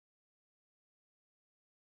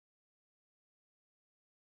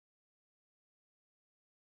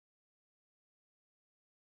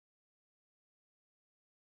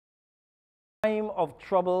Time of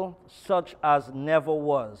trouble such as never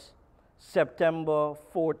was. September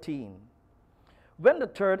 14. When the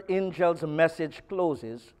third angel's message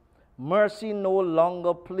closes, mercy no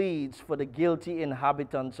longer pleads for the guilty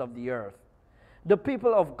inhabitants of the earth. The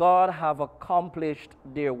people of God have accomplished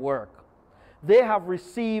their work. They have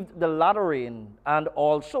received the latter rain and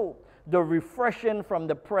also the refreshing from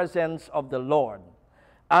the presence of the Lord.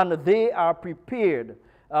 And they are prepared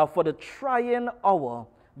for the trying hour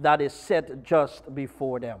that is set just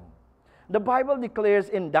before them. The Bible declares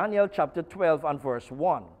in Daniel chapter 12 and verse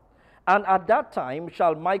 1, "And at that time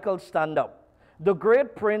shall Michael stand up, the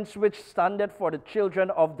great prince which standeth for the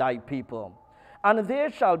children of thy people. And there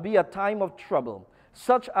shall be a time of trouble,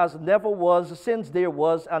 such as never was since there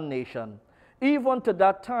was a nation, even to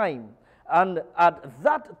that time. And at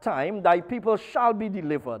that time thy people shall be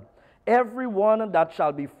delivered, every one that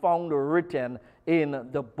shall be found written in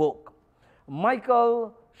the book."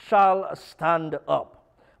 Michael shall stand up.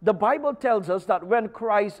 The Bible tells us that when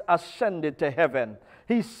Christ ascended to heaven,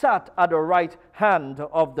 he sat at the right hand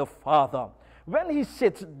of the Father. When he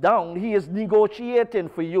sits down, he is negotiating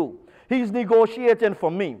for you. He's negotiating for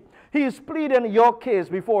me. He is pleading your case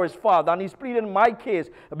before his Father, and he's pleading my case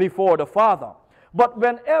before the Father. But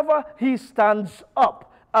whenever he stands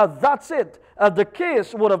up, that's it. The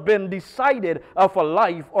case would have been decided for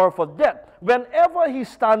life or for death. Whenever he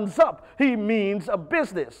stands up, he means a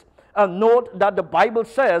business. And note that the Bible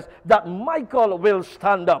says that Michael will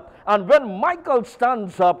stand up. And when Michael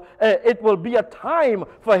stands up, it will be a time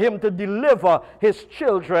for him to deliver his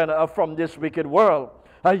children from this wicked world.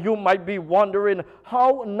 You might be wondering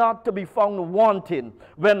how not to be found wanting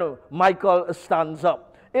when Michael stands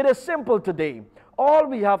up. It is simple today. All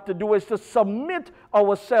we have to do is to submit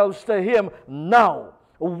ourselves to him now,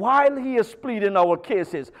 while he is pleading our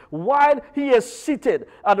cases, while he is seated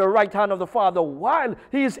at the right hand of the Father, while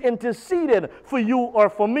he is interceding for you or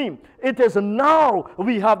for me. It is now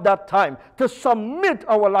we have that time to submit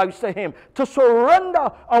our lives to him, to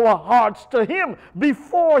surrender our hearts to him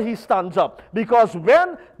before he stands up. Because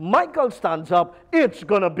when Michael stands up, it's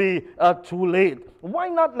going to be too late. Why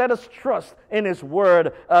not let us trust in his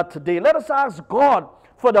word today? Let us ask God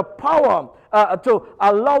for the power to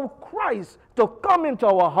allow Christ to come into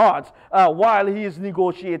our hearts while he is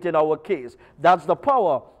negotiating our case. That's the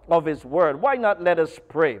power of his word. Why not let us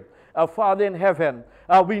pray? Father in heaven,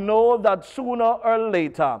 we know that sooner or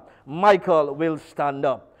later Michael will stand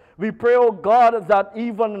up. We pray, oh God, that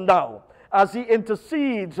even now, as he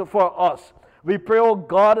intercedes for us, we pray, oh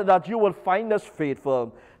God, that you will find us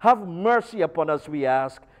faithful. Have mercy upon us, we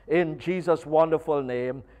ask, in Jesus' wonderful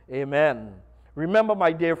name. Amen. Remember,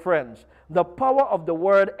 my dear friends, the power of the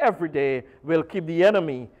word every day will keep the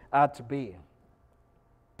enemy at bay.